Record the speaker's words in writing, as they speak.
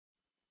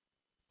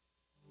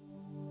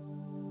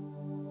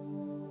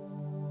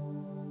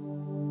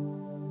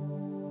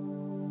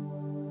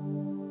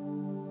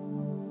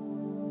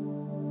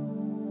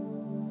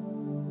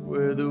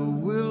where the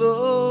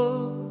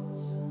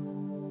willows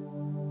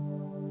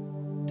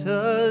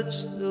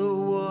touch the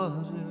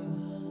water,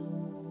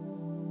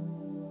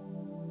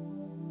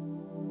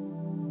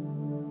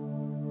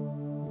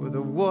 where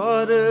the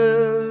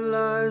water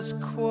lies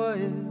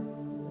quiet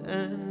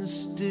and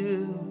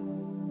still,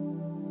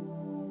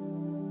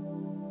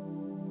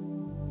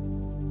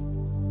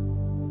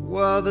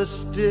 while the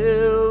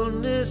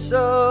stillness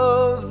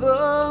of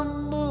the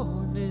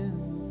morning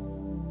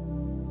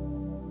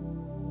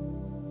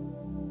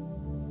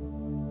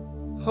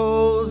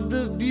holds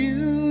the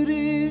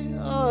beauty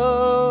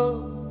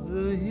of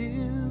the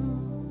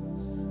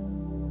hills.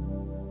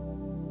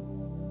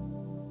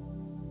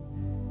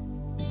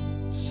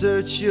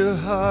 Search your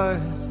heart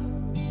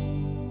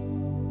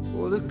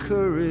for the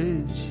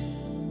courage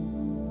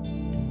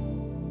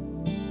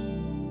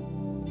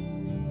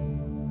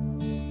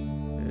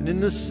and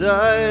in the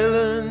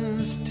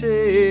silence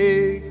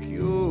take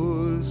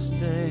your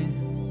stand.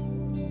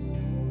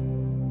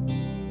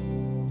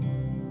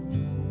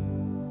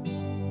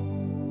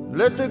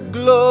 Let the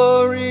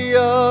glory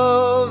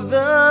of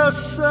the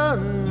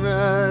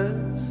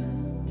sunrise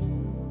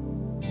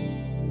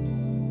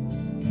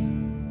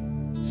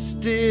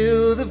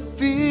still the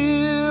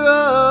fear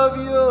of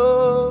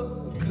your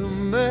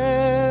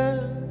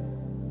command,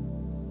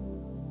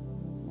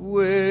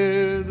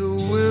 where the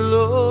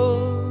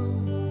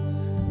willows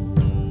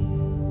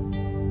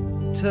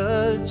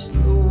touch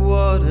the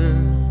water,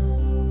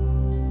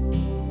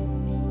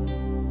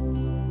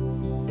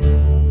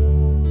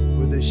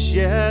 where the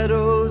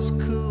shadows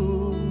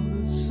cool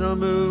the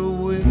summer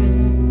wind,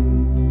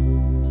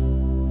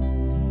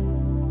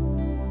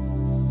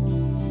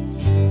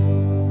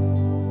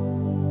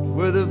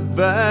 where the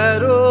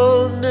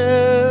battle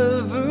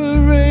never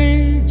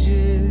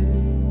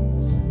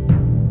rages,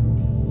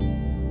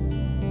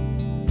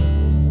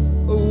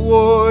 a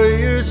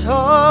warrior's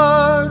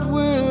heart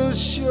will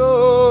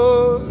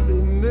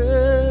surely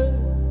mend.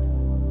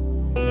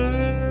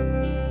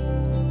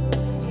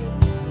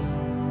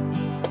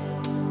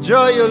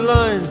 Draw your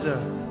lines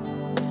out,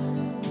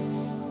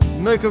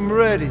 make them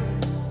ready.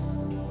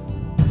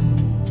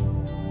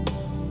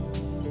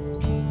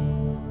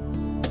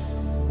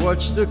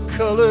 Watch the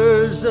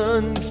colors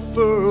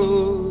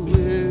unfurl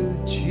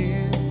with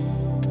cheer.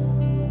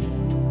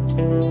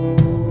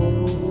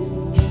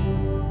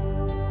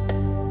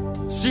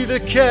 See the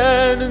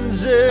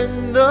cannons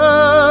in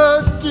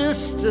the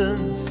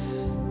distance.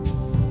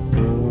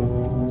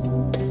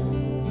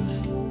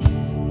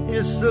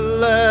 It's the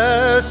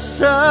last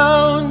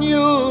sound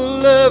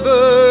you'll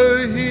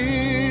ever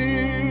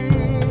hear,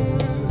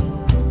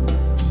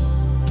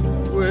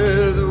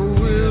 where the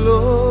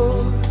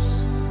willows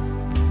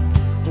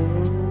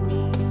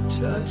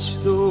touch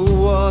the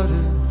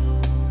water,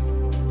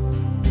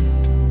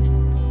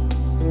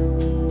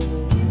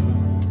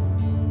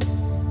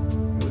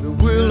 where the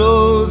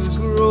willows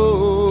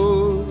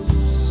grow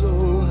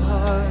so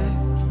high,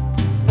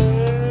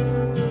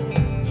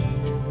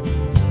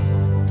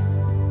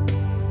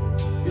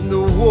 in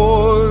the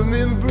warm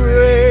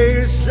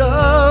embrace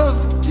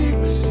of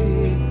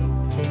Dixie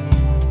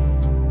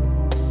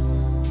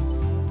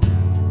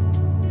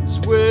is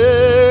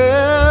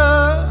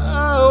where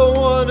I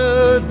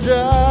wanna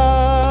die.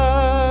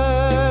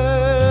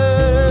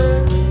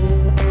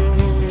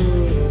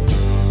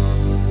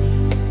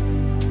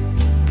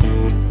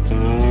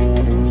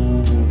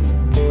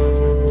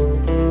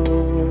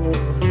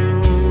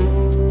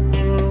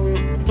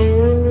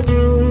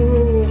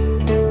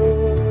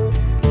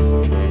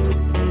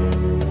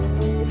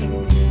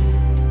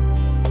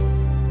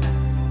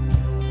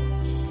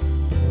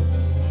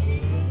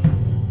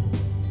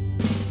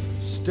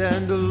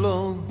 Stand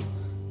alone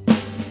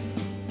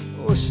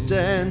or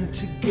stand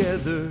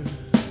together,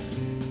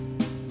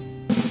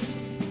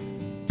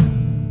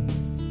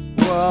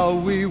 while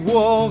we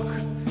walk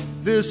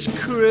this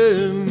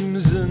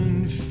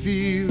crimson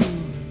field.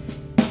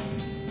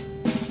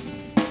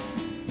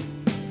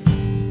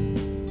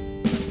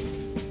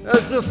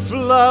 As the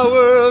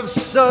flower of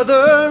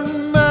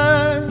southern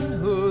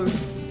manhood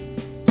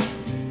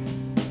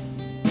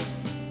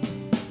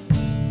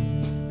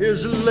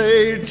is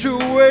laid to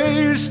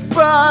waste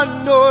by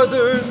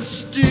northern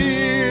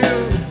steel,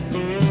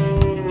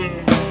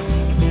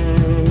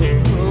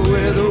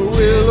 where the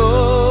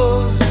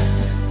willows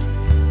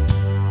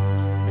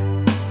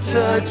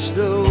touch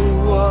the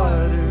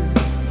water,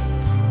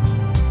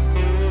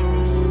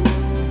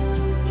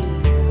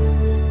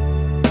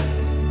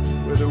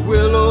 where the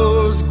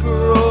willows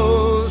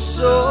grow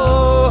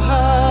so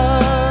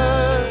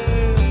high,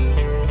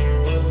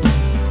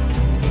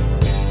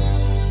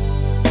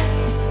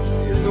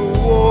 in the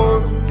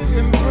warm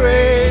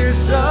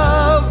embrace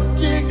of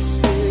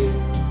Dixie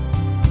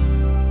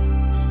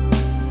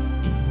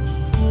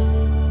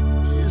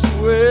is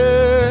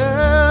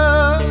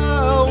where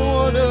I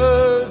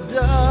wanna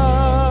die.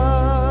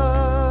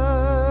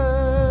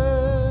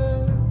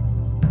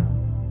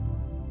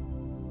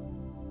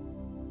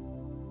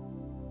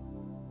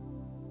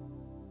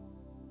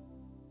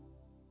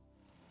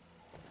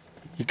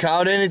 You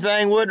caught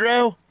anything,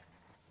 Woodrow?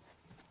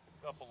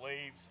 couple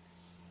leaves,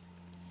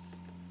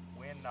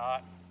 wind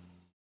not.